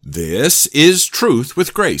This is Truth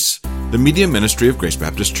with Grace, the media ministry of Grace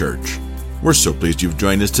Baptist Church. We're so pleased you've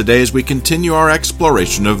joined us today as we continue our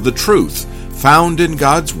exploration of the truth found in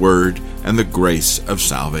God's Word and the grace of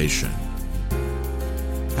salvation.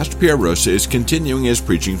 Pastor Pierre Rosa is continuing his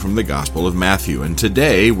preaching from the Gospel of Matthew, and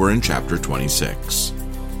today we're in chapter 26.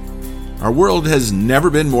 Our world has never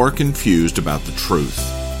been more confused about the truth,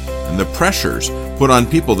 and the pressures put on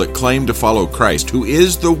people that claim to follow Christ, who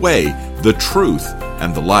is the way, the truth,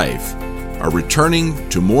 and the life, are returning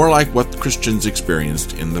to more like what Christians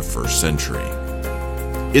experienced in the first century.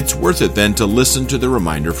 It's worth it then to listen to the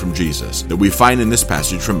reminder from Jesus that we find in this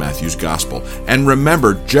passage from Matthew's Gospel, and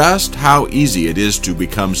remember just how easy it is to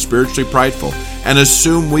become spiritually prideful and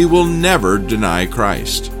assume we will never deny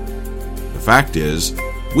Christ. The fact is,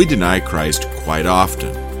 we deny Christ quite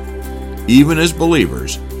often. Even as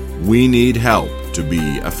believers, we need help to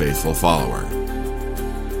be a faithful follower.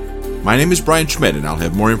 My name is Brian Schmidt, and I'll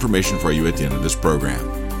have more information for you at the end of this program.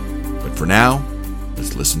 But for now,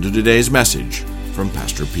 let's listen to today's message from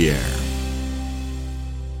Pastor Pierre.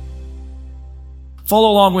 Follow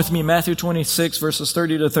along with me, Matthew 26, verses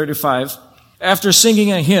 30 to 35. After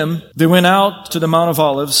singing a hymn, they went out to the Mount of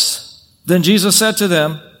Olives. Then Jesus said to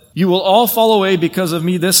them, "You will all fall away because of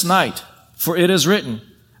me this night, for it is written,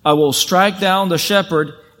 I will strike down the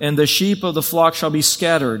shepherd, and the sheep of the flock shall be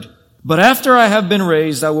scattered. But after I have been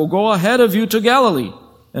raised, I will go ahead of you to Galilee."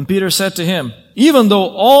 And Peter said to him, "Even though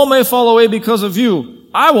all may fall away because of you,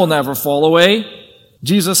 I will never fall away."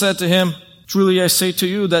 Jesus said to him, "Truly I say to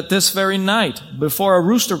you that this very night, before a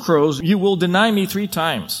rooster crows, you will deny me 3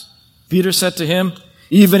 times. Peter said to him,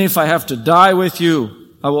 "Even if I have to die with you,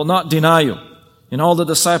 I will not deny you." And all the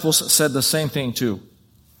disciples said the same thing too.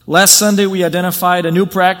 Last Sunday we identified a new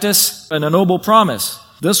practice and a noble promise.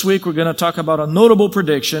 This week we're going to talk about a notable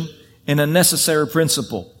prediction and a necessary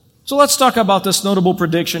principle. So let's talk about this notable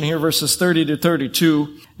prediction here, verses 30 to 32.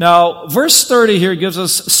 Now, verse 30 here gives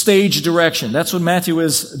us stage direction. That's what Matthew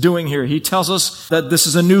is doing here. He tells us that this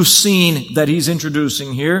is a new scene that he's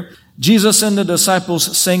introducing here. Jesus and the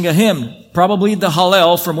disciples sang a hymn, probably the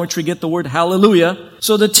Hallel, from which we get the word hallelujah.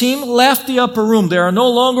 So the team left the upper room. They are no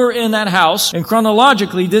longer in that house. And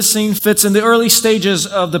chronologically, this scene fits in the early stages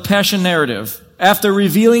of the Passion narrative. After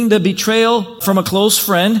revealing the betrayal from a close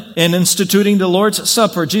friend and instituting the Lord's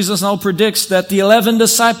Supper, Jesus now predicts that the 11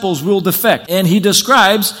 disciples will defect. And he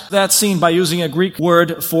describes that scene by using a Greek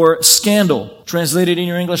word for scandal, translated in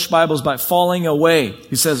your English Bibles by falling away.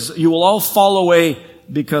 He says, "You will all fall away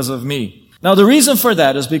because of me." Now the reason for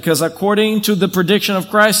that is because according to the prediction of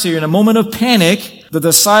Christ here, in a moment of panic, the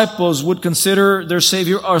disciples would consider their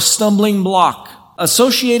Savior a stumbling block.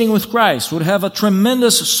 Associating with Christ would have a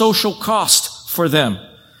tremendous social cost for them.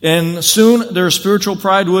 And soon their spiritual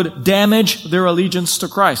pride would damage their allegiance to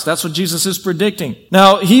Christ. That's what Jesus is predicting.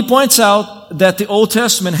 Now, he points out that the Old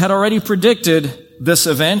Testament had already predicted this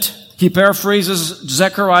event. He paraphrases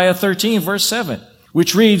Zechariah 13, verse 7,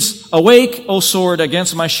 which reads, "Awake, O sword,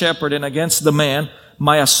 against my shepherd and against the man,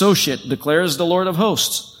 my associate, declares the Lord of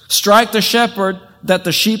hosts. Strike the shepherd that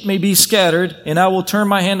the sheep may be scattered, and I will turn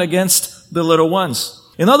my hand against the little ones."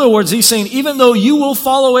 In other words, he's saying, even though you will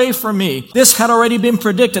fall away from me, this had already been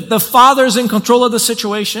predicted. The Father's in control of the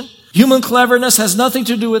situation. Human cleverness has nothing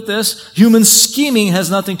to do with this. Human scheming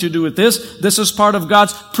has nothing to do with this. This is part of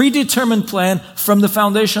God's predetermined plan from the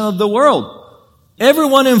foundation of the world.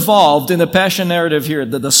 Everyone involved in the Passion narrative here,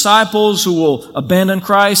 the disciples who will abandon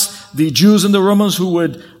Christ, the Jews and the Romans who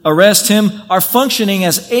would arrest him, are functioning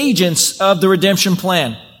as agents of the redemption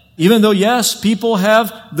plan. Even though, yes, people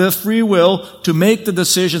have the free will to make the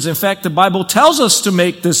decisions. In fact, the Bible tells us to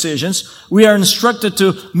make decisions. We are instructed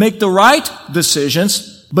to make the right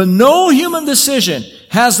decisions. But no human decision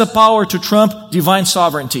has the power to trump divine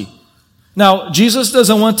sovereignty. Now, Jesus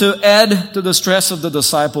doesn't want to add to the stress of the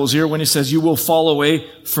disciples here when he says, "You will fall away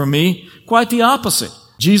from me." Quite the opposite.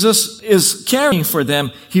 Jesus is caring for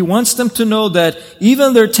them. He wants them to know that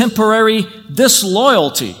even their temporary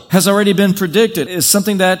disloyalty has already been predicted. It's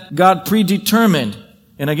something that God predetermined.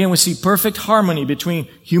 And again, we see perfect harmony between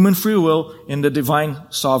human free will and the divine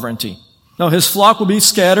sovereignty. Now, his flock will be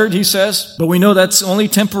scattered, he says, but we know that's only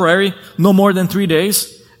temporary, no more than 3 days.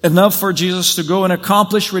 Enough for Jesus to go and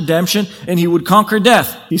accomplish redemption, and he would conquer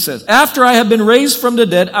death. He says, "After I have been raised from the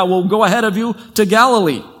dead, I will go ahead of you to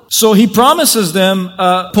Galilee." So he promises them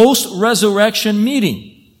a post-resurrection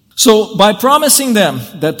meeting. So by promising them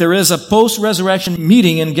that there is a post-resurrection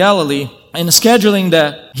meeting in Galilee and scheduling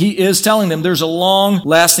that, he is telling them there's a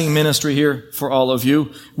long-lasting ministry here for all of you,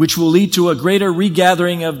 which will lead to a greater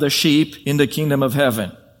regathering of the sheep in the kingdom of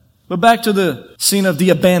heaven. But back to the scene of the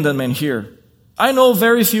abandonment here. I know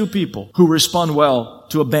very few people who respond well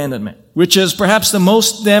to abandonment, which is perhaps the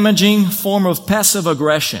most damaging form of passive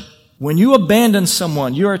aggression. When you abandon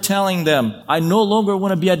someone, you are telling them, I no longer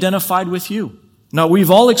want to be identified with you. Now,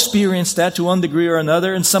 we've all experienced that to one degree or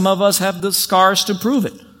another, and some of us have the scars to prove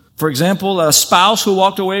it. For example, a spouse who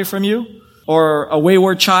walked away from you, or a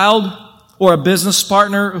wayward child, or a business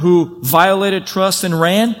partner who violated trust and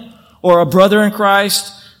ran, or a brother in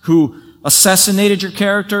Christ who assassinated your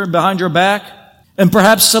character behind your back. And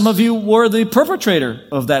perhaps some of you were the perpetrator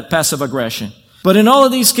of that passive aggression. But in all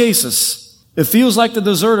of these cases, it feels like the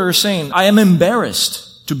deserter is saying, I am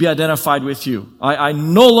embarrassed to be identified with you. I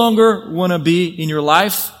no longer want to be in your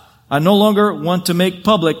life. I no longer want to make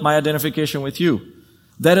public my identification with you.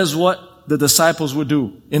 That is what the disciples would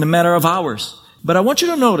do in a matter of hours. But I want you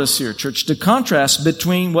to notice here, church, the contrast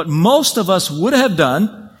between what most of us would have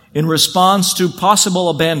done in response to possible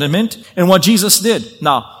abandonment and what Jesus did.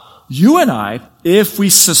 Now, you and I, if we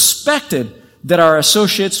suspected that our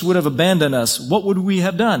associates would have abandoned us, what would we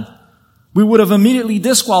have done? We would have immediately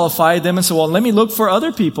disqualified them and said, well, let me look for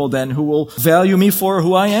other people then who will value me for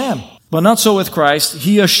who I am. But not so with Christ.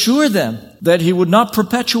 He assured them that He would not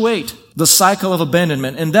perpetuate the cycle of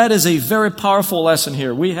abandonment. And that is a very powerful lesson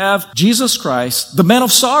here. We have Jesus Christ, the man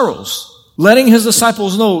of sorrows, letting His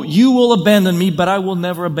disciples know, you will abandon me, but I will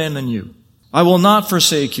never abandon you. I will not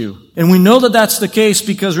forsake you. And we know that that's the case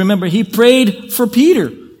because remember, He prayed for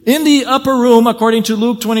Peter. In the upper room, according to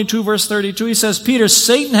Luke 22 verse 32, He says, Peter,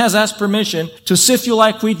 Satan has asked permission to sift you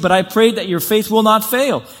like wheat, but I pray that your faith will not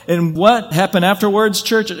fail. And what happened afterwards,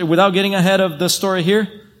 church, without getting ahead of the story here?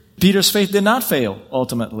 Peter's faith did not fail,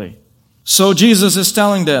 ultimately. So Jesus is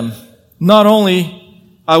telling them, not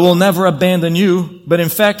only I will never abandon you, but in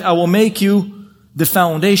fact, I will make you the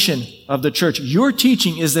foundation of the church. Your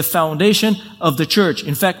teaching is the foundation of the church.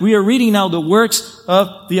 In fact, we are reading now the works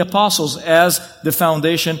of the apostles as the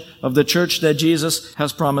foundation of the church that Jesus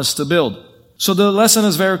has promised to build. So the lesson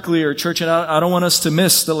is very clear, church, and I don't want us to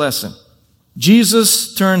miss the lesson.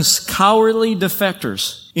 Jesus turns cowardly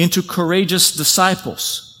defectors into courageous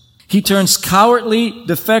disciples. He turns cowardly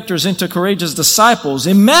defectors into courageous disciples.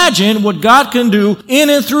 Imagine what God can do in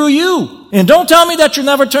and through you. And don't tell me that you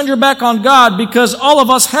never turned your back on God, because all of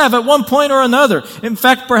us have at one point or another. In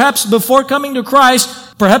fact, perhaps before coming to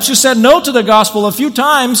Christ, perhaps you said no to the gospel a few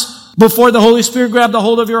times before the Holy Spirit grabbed a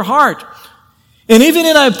hold of your heart. And even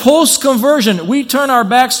in a post-conversion, we turn our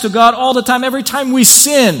backs to God all the time. Every time we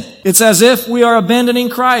sin, it's as if we are abandoning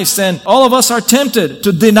Christ. And all of us are tempted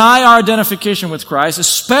to deny our identification with Christ,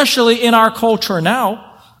 especially in our culture now.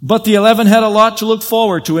 But the 11 had a lot to look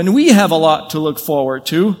forward to, and we have a lot to look forward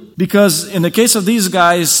to, because in the case of these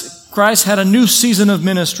guys, Christ had a new season of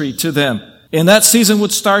ministry to them. And that season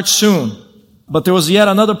would start soon. But there was yet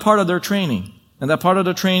another part of their training. And that part of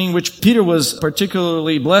the training, which Peter was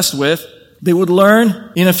particularly blessed with, they would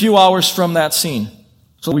learn in a few hours from that scene.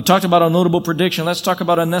 So we talked about a notable prediction. Let's talk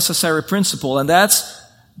about a necessary principle. And that's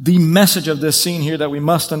the message of this scene here that we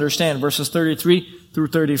must understand. Verses 33 through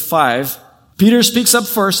 35. Peter speaks up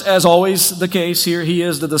first, as always the case here. He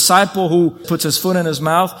is the disciple who puts his foot in his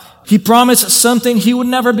mouth. He promised something he would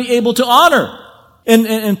never be able to honor.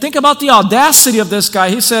 And think about the audacity of this guy.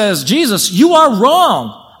 He says, Jesus, you are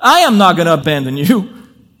wrong. I am not going to abandon you.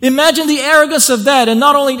 Imagine the arrogance of that. And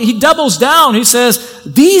not only, he doubles down. He says,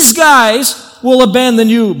 these guys will abandon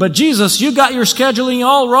you. But Jesus, you got your scheduling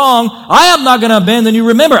all wrong. I am not going to abandon you.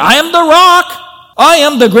 Remember, I am the rock. I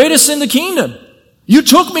am the greatest in the kingdom. You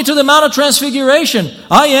took me to the Mount of Transfiguration.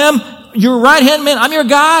 I am your right-hand man. I'm your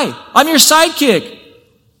guy. I'm your sidekick.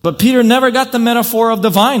 But Peter never got the metaphor of the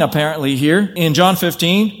vine, apparently, here in John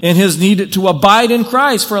 15, in his need to abide in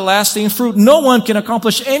Christ for lasting fruit. No one can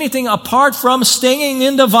accomplish anything apart from staying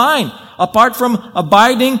in the vine, apart from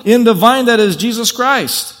abiding in the vine that is Jesus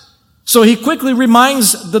Christ. So he quickly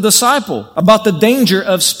reminds the disciple about the danger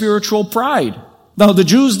of spiritual pride. Now, the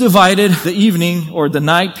Jews divided the evening or the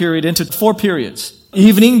night period into 4 periods.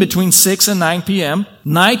 Evening between 6 and 9 p.m.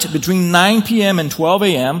 Night between 9 p.m. and 12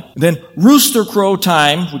 a.m. Then rooster crow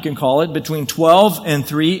time, we can call it, between 12 and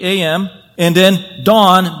 3 a.m. And then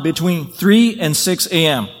dawn between 3 and 6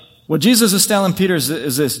 a.m. What Jesus is telling Peter is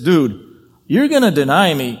this, dude, you're going to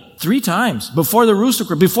deny me 3 times before the rooster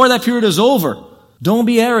crow, before that period is over. Don't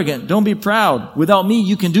be arrogant. Don't be proud. Without me,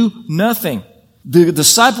 you can do nothing. The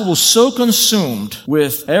disciple was so consumed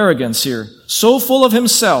with arrogance here, so full of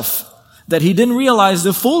himself, that he didn't realize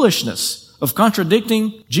the foolishness of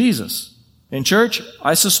contradicting Jesus. In church,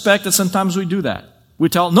 I suspect that sometimes we do that. We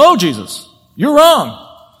tell, no, Jesus, you're wrong.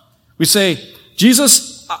 We say,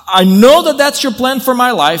 Jesus, I know that that's your plan for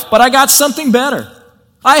my life, but I got something better.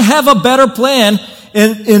 I have a better plan.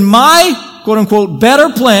 In my, quote unquote,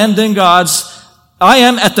 better plan than God's, I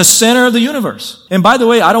am at the center of the universe. And by the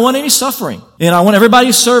way, I don't want any suffering. And I want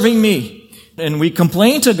everybody serving me. And we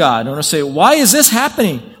complain to God and we say, why is this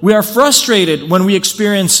happening? We are frustrated when we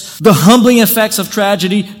experience the humbling effects of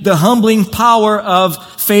tragedy, the humbling power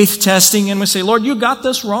of faith testing. And we say, Lord, you got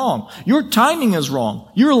this wrong. Your timing is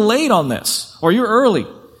wrong. You're late on this, or you're early.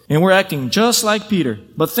 And we're acting just like Peter.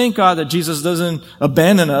 But thank God that Jesus doesn't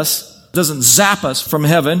abandon us, doesn't zap us from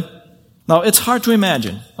heaven. Now, it's hard to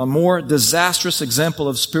imagine a more disastrous example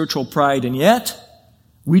of spiritual pride, and yet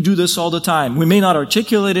we do this all the time. We may not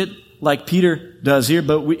articulate it like Peter does here,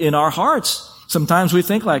 but in our hearts, sometimes we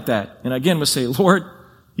think like that. And again, we say, Lord,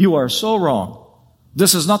 you are so wrong.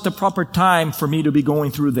 This is not the proper time for me to be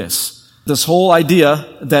going through this. This whole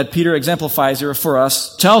idea that Peter exemplifies here for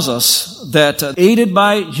us tells us that aided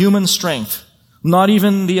by human strength, not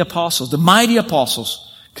even the apostles, the mighty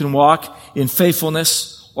apostles, can walk in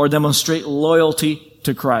faithfulness or demonstrate loyalty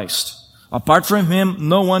to Christ. Apart from Him,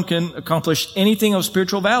 no one can accomplish anything of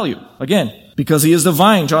spiritual value. Again, because He is the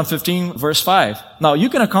vine, John 15, verse 5. Now, you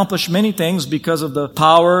can accomplish many things because of the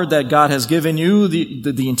power that God has given you,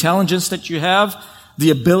 the intelligence that you have,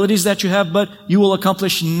 the abilities that you have, but you will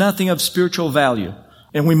accomplish nothing of spiritual value.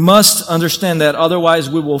 And we must understand that, otherwise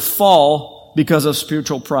we will fall because of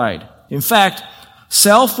spiritual pride. In fact,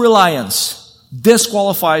 self-reliance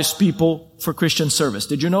disqualifies people for Christian service.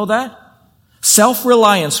 Did you know that?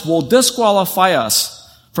 Self-reliance will disqualify us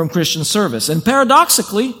from Christian service. And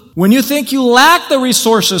paradoxically, when you think you lack the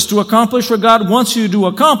resources to accomplish what God wants you to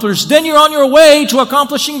accomplish, then you're on your way to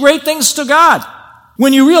accomplishing great things to God.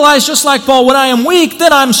 When you realize, just like Paul, when I am weak,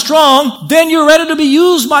 then I'm strong, then you're ready to be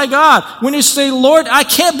used by God. When you say, Lord, I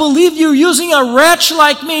can't believe you're using a wretch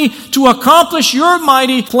like me to accomplish your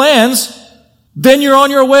mighty plans, then you're on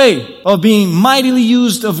your way of being mightily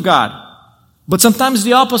used of God. But sometimes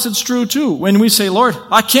the opposite's true too. When we say, Lord,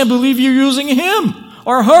 I can't believe you're using him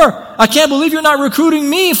or her. I can't believe you're not recruiting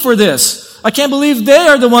me for this. I can't believe they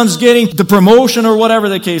are the ones getting the promotion or whatever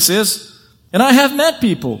the case is. And I have met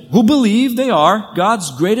people who believe they are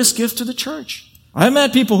God's greatest gift to the church. I have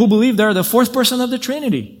met people who believe they're the fourth person of the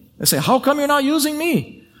Trinity. They say, how come you're not using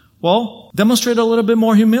me? Well, demonstrate a little bit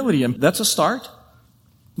more humility, and that's a start.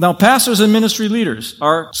 Now, pastors and ministry leaders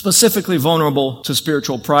are specifically vulnerable to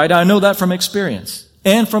spiritual pride. I know that from experience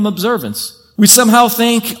and from observance. We somehow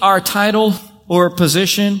think our title or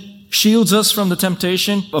position shields us from the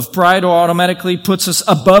temptation of pride or automatically puts us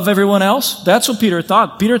above everyone else. That's what Peter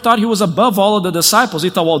thought. Peter thought he was above all of the disciples. He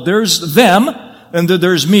thought, well, there's them and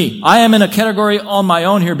there's me. I am in a category on my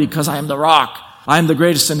own here because I am the rock. I am the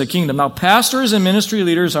greatest in the kingdom. Now, pastors and ministry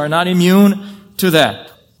leaders are not immune to that.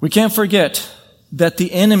 We can't forget that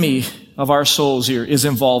the enemy of our souls here is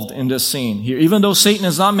involved in this scene here, even though Satan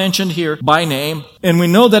is not mentioned here by name. And we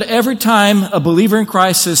know that every time a believer in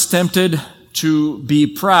Christ is tempted to be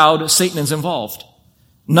proud, Satan is involved.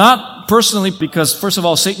 Not personally, because first of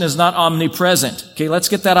all, Satan is not omnipresent. Okay, let's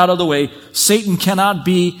get that out of the way. Satan cannot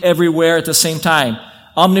be everywhere at the same time.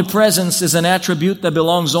 Omnipresence is an attribute that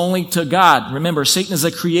belongs only to God. Remember, Satan is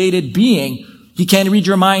a created being. He can't read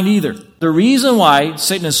your mind either. The reason why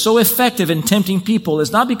Satan is so effective in tempting people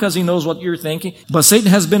is not because he knows what you're thinking, but Satan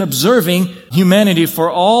has been observing humanity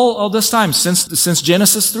for all of this time, since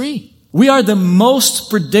Genesis 3. We are the most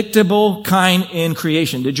predictable kind in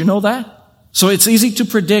creation. Did you know that? So it's easy to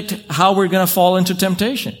predict how we're going to fall into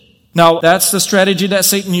temptation. Now, that's the strategy that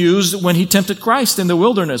Satan used when he tempted Christ in the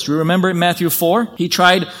wilderness. You remember in Matthew 4, he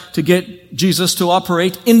tried to get Jesus to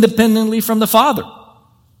operate independently from the Father.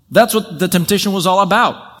 That's what the temptation was all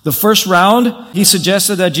about. The first round, he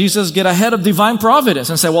suggested that Jesus get ahead of divine providence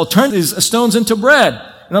and say, well, turn these stones into bread.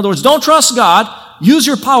 In other words, don't trust God. Use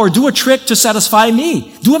your power. Do a trick to satisfy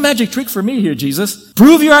me. Do a magic trick for me here, Jesus.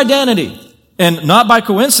 Prove your identity. And not by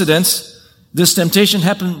coincidence, this temptation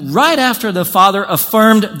happened right after the Father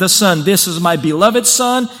affirmed the Son. This is my beloved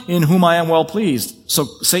Son in whom I am well pleased. So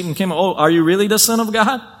Satan came, oh, are you really the Son of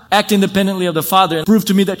God? Act independently of the Father and prove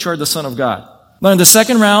to me that you are the Son of God. Now in the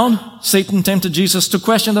second round, Satan tempted Jesus to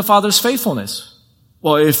question the Father's faithfulness.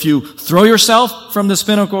 Well, if you throw yourself from this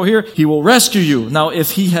pinnacle here, he will rescue you. Now,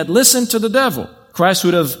 if he had listened to the devil, Christ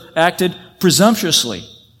would have acted presumptuously.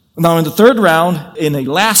 Now, in the third round, in a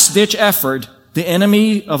last-ditch effort, the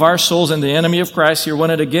enemy of our souls and the enemy of Christ here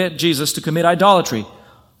wanted to get Jesus to commit idolatry.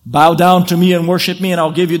 Bow down to me and worship me, and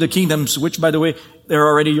I'll give you the kingdoms, which, by the way, they're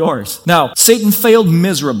already yours. Now, Satan failed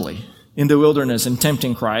miserably in the wilderness in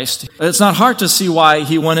tempting Christ. It's not hard to see why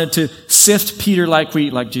he wanted to sift Peter like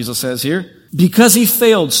wheat, like Jesus says here. Because he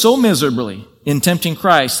failed so miserably in tempting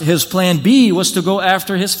Christ, his plan B was to go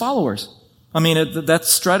after his followers. I mean,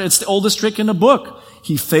 it's the oldest trick in the book.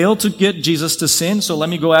 He failed to get Jesus to sin, so let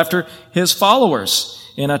me go after his followers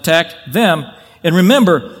and attack them. And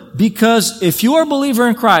remember, because if you are a believer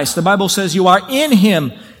in Christ, the Bible says you are in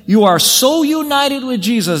him. You are so united with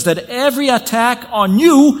Jesus that every attack on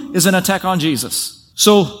you is an attack on Jesus.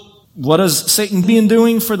 So, what has Satan been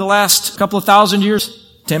doing for the last couple of thousand years?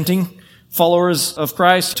 Tempting followers of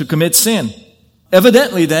Christ to commit sin.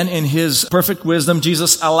 Evidently then, in his perfect wisdom,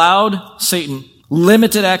 Jesus allowed Satan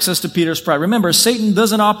limited access to Peter's pride. Remember, Satan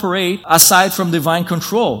doesn't operate aside from divine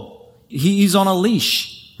control. He's on a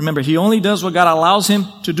leash. Remember, he only does what God allows him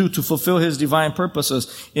to do to fulfill his divine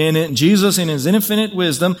purposes. And Jesus, in his infinite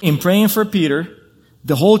wisdom, in praying for Peter,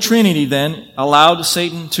 the whole Trinity then allowed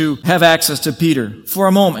Satan to have access to Peter for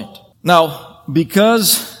a moment. Now,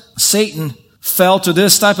 because Satan fell to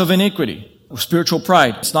this type of iniquity, spiritual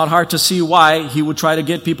pride, it's not hard to see why he would try to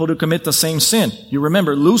get people to commit the same sin. You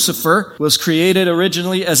remember, Lucifer was created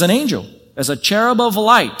originally as an angel, as a cherub of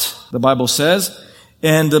light, the Bible says.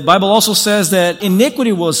 And the Bible also says that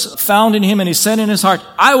iniquity was found in him, and he said in his heart,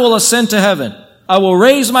 I will ascend to heaven. I will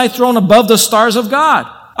raise my throne above the stars of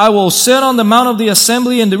God. I will sit on the mount of the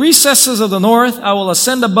assembly in the recesses of the north. I will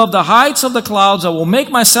ascend above the heights of the clouds. I will make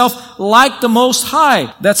myself like the Most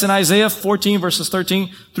High. That's in Isaiah 14 verses 13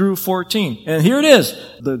 through 14. And here it is,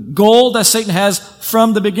 the goal that Satan has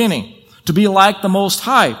from the beginning, to be like the Most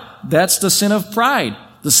High. That's the sin of pride,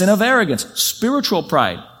 the sin of arrogance, spiritual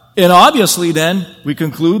pride. And obviously then, we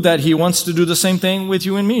conclude that he wants to do the same thing with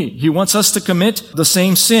you and me. He wants us to commit the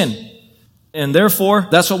same sin. And therefore,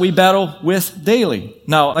 that's what we battle with daily.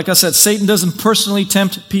 Now, like I said, Satan doesn't personally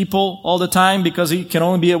tempt people all the time because he can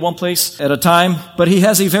only be at one place at a time. But he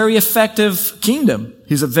has a very effective kingdom.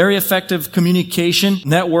 He's a very effective communication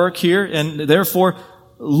network here. And therefore,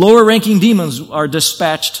 lower ranking demons are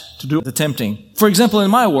dispatched to do the tempting. For example,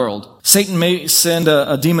 in my world, Satan may send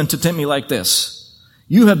a demon to tempt me like this.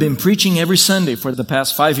 You have been preaching every Sunday for the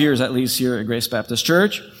past 5 years, at least here at Grace Baptist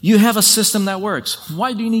Church. You have a system that works.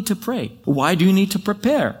 Why do you need to pray? Why do you need to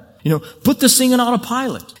prepare? Put this thing on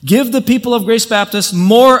autopilot. Give the people of Grace Baptist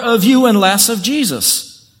more of you and less of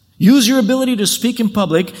Jesus. Use your ability to speak in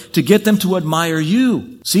public to get them to admire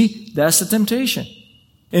you. See, that's the temptation.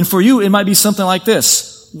 And for you, it might be something like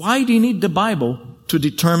this. Why do you need the Bible to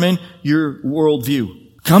determine your worldview?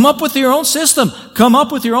 Come up with your own system. Come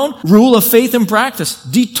up with your own rule of faith and practice.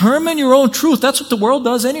 Determine your own truth. That's what the world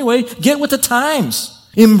does anyway. Get with the times.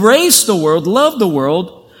 Embrace the world. Love the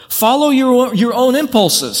world. Follow your own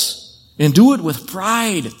impulses. And do it with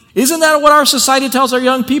pride. Isn't that what our society tells our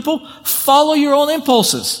young people? Follow your own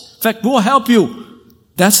impulses. In fact, we'll help you.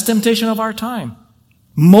 That's the temptation of our time.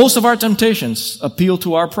 Most of our temptations appeal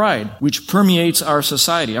to our pride, which permeates our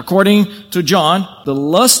society. According to John, the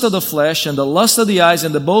lust of the flesh and the lust of the eyes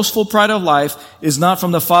and the boastful pride of life is not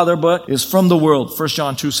from the Father, but is from the world. 1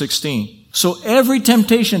 John 2:16. So every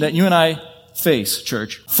temptation that you and I face,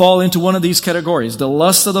 church, fall into one of these categories. The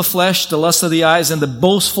lust of the flesh, the lust of the eyes, and the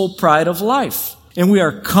boastful pride of life. And we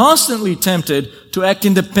are constantly tempted to act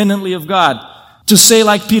independently of God. To say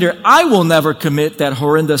like Peter, I will never commit that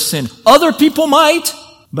horrendous sin. Other people might,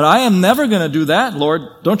 but I am never going to do that, Lord.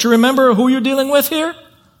 Don't you remember who you're dealing with here?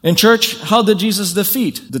 In church, how did Jesus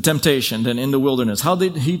defeat the temptation then in the wilderness? How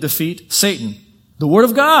did he defeat Satan? The Word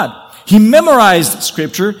of God. He memorized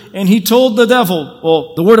Scripture and he told the devil,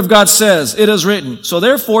 well, the Word of God says, it is written. So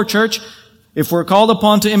therefore, church, if we're called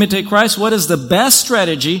upon to imitate Christ, what is the best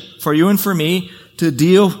strategy for you and for me to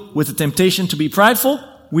deal with the temptation to be prideful?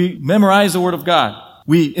 We memorize the Word of God.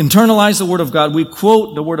 We internalize the Word of God. We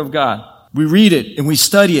quote the Word of God. We read it and we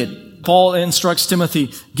study it. Paul instructs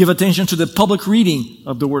Timothy, give attention to the public reading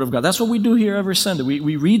of the Word of God. That's what we do here every Sunday.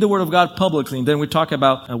 We read the Word of God publicly and then we talk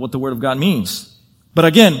about what the Word of God means. But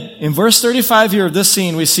again, in verse 35 here of this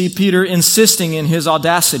scene, we see Peter insisting in his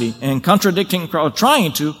audacity and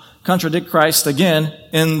trying to contradict Christ again.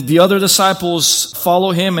 And the other disciples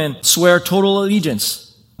follow him and swear total allegiance.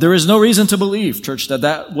 There is no reason to believe, church,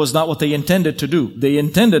 that was not what they intended to do. They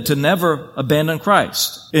intended to never abandon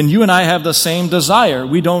Christ. And you and I have the same desire.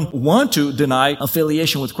 We don't want to deny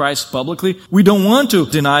affiliation with Christ publicly. We don't want to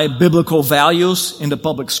deny biblical values in the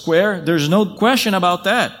public square. There's no question about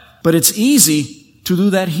that. But it's easy to do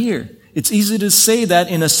that here. It's easy to say that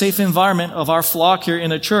in a safe environment of our flock here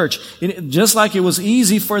in a church. Just like it was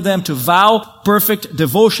easy for them to vow perfect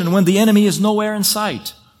devotion when the enemy is nowhere in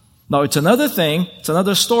sight. Now, it's another thing, it's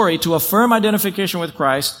another story to affirm identification with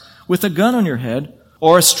Christ with a gun on your head,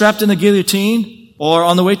 or strapped in a guillotine, or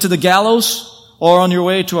on the way to the gallows, or on your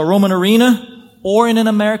way to a Roman arena, or in an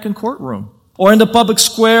American courtroom, or in the public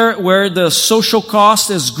square where the social cost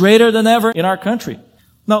is greater than ever in our country.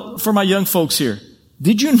 Now, for my young folks here,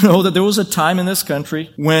 Did you know that there was a time in this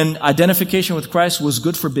country when identification with Christ was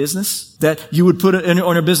good for business? That you would put it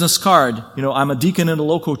on your business card, I'm a deacon in a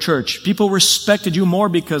local church. People respected you more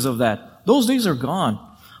because of that. Those days are gone.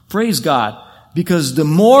 Praise God. Because the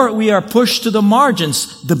more we are pushed to the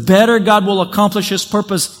margins, the better God will accomplish His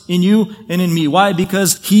purpose in you and in me. Why?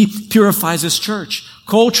 Because He purifies His church.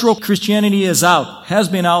 Cultural Christianity is out, has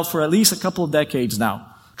been out for at least a couple of decades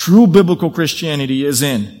now. True biblical Christianity is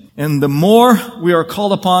in. And the more we are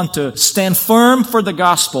called upon to stand firm for the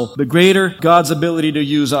gospel, the greater God's ability to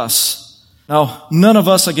use us. Now, none of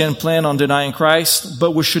us, again, plan on denying Christ,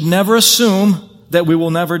 but we should never assume that we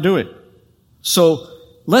will never do it. So,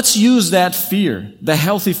 let's use that fear, the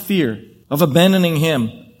healthy fear of abandoning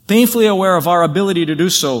Him, painfully aware of our ability to do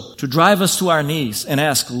so, to drive us to our knees and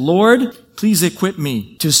ask, Lord, please equip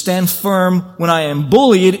me to stand firm when I am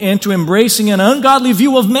bullied into embracing an ungodly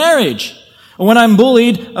view of marriage, or when I'm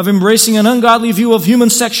bullied of embracing an ungodly view of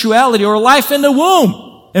human sexuality or life in the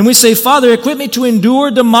womb. And we say, Father, equip me to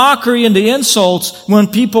endure the mockery and the insults when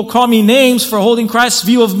people call me names for holding Christ's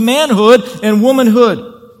view of manhood and womanhood.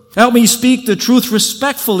 Help me speak the truth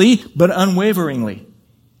respectfully, but unwaveringly.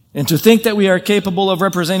 And to think that we are capable of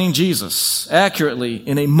representing Jesus accurately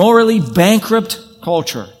in a morally bankrupt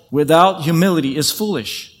culture without humility is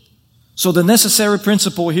foolish. So the necessary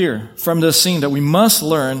principle here from this scene that we must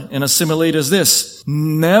learn and assimilate is this.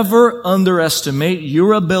 Never underestimate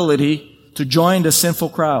your ability to join the sinful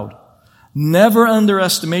crowd. Never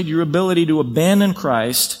underestimate your ability to abandon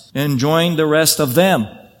Christ and join the rest of them.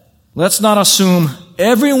 Let's not assume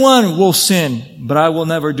everyone will sin, but I will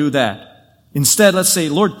never do that. Instead, let's say,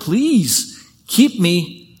 Lord, please keep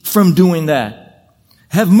me from doing that.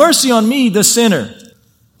 Have mercy on me, the sinner.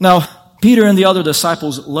 Now, Peter and the other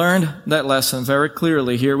disciples learned that lesson very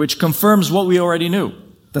clearly here, which confirms what we already knew,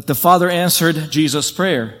 that the Father answered Jesus'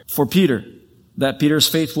 prayer for Peter, that Peter's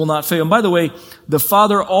faith will not fail. And by the way, the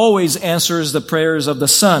Father always answers the prayers of the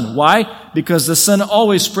Son. Why? Because the Son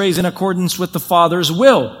always prays in accordance with the Father's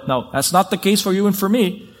will. Now, that's not the case for you and for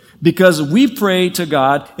me, because we pray to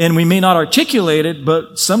God, and we may not articulate it,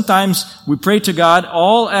 but sometimes we pray to God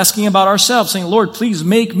all asking about ourselves, saying, Lord, please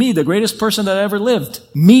make me the greatest person that ever lived.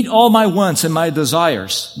 Meet all my wants and my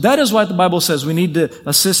desires. That is why the Bible says we need the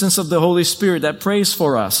assistance of the Holy Spirit that prays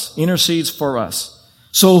for us, intercedes for us.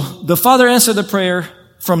 So the Father answered the prayer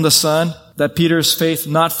from the Son that Peter's faith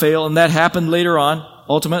not fail, and that happened later on.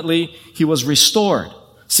 Ultimately, he was restored.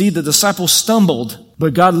 See, the disciples stumbled,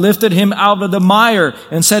 but God lifted him out of the mire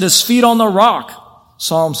and set his feet on the rock.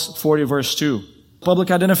 Psalms 40 verse 2. Public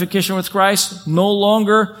identification with Christ no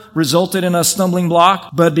longer resulted in a stumbling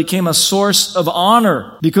block, but became a source of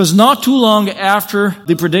honor. Because not too long after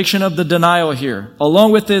the prediction of the denial here,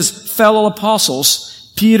 along with his fellow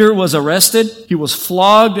apostles, Peter was arrested, he was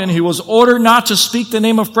flogged, and he was ordered not to speak the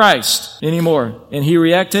name of Christ anymore. And he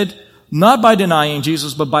reacted not by denying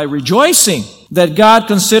Jesus, but by rejoicing that God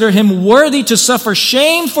considered him worthy to suffer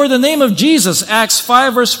shame for the name of Jesus. Acts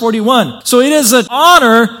 5 verse 41. So it is an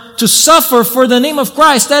honor to suffer for the name of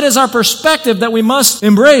Christ. That is our perspective that we must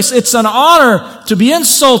embrace. It's an honor to be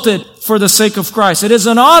insulted for the sake of Christ. It is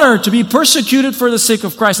an honor to be persecuted for the sake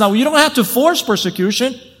of Christ. Now, you don't have to force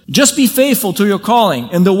persecution. Just be faithful to your calling,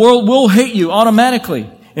 and the world will hate you automatically.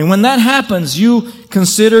 And when that happens, you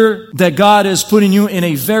consider that God is putting you in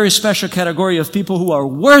a very special category of people who are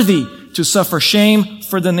worthy to suffer shame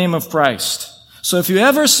for the name of Christ. So if you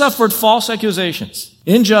ever suffered false accusations,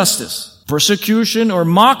 injustice, persecution, or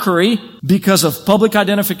mockery because of public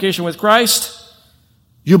identification with Christ,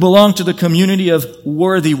 you belong to the community of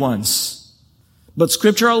worthy ones. But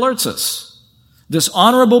Scripture alerts us. This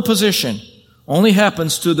honorable position only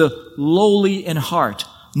happens to the lowly in heart,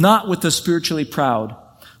 not with the spiritually proud.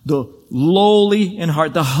 The lowly in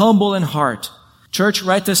heart, the humble in heart. Church,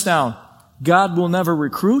 write this down. God will never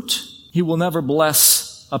recruit. He will never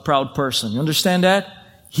bless a proud person. You understand that?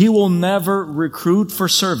 He will never recruit for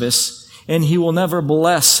service, and He will never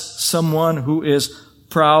bless someone who is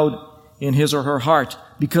proud in his or her heart,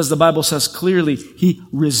 because the Bible says clearly He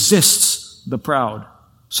resists the proud.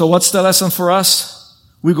 So what's the lesson for us?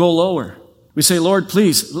 We go lower. We say, Lord,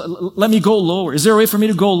 please, let me go lower. Is there a way for me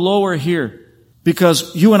to go lower here?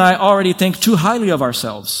 Because you and I already think too highly of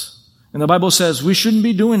ourselves. And the Bible says we shouldn't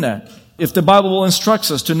be doing that. If the Bible instructs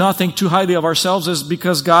us to not think too highly of ourselves, it's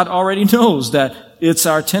because God already knows that it's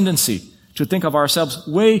our tendency to think of ourselves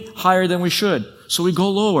way higher than we should. So we go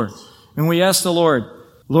lower and we ask the Lord,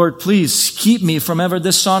 Lord, please keep me from ever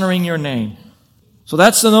dishonoring your name. So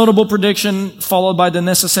that's the notable prediction followed by the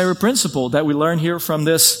necessary principle that we learn here from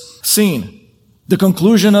this scene. The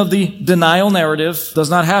conclusion of the denial narrative does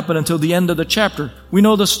not happen until the end of the chapter. We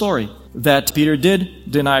know the story. that Peter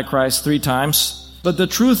did deny Christ 3 times. But the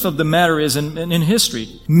truth of the matter is, in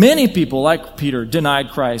history, many people like Peter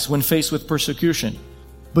denied Christ when faced with persecution.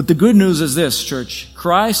 But the good news is this, church.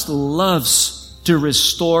 Christ loves to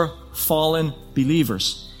restore fallen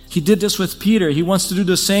believers. He did this with Peter. He wants to do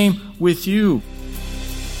the same with you.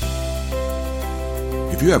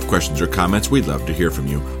 If you have questions or comments, we'd love to hear from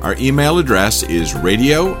you. Our email address is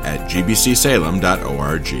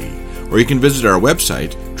radio@gbcsalem.org, or you can visit our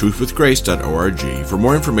website, truthwithgrace.org, for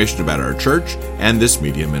more information about our church and this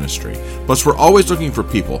media ministry. Plus, we're always looking for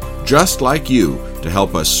people just like you to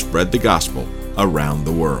help us spread the gospel around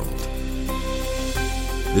the world.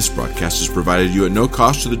 This broadcast is provided you at no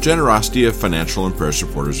cost to the generosity of financial and prayer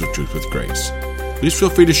supporters of Truth with Grace. Please feel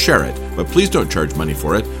free to share it, but please don't charge money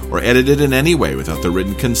for it or edit it in any way without the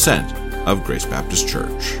written consent of Grace Baptist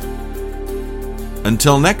Church.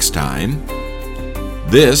 Until next time,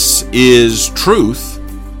 this is Truth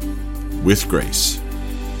with Grace.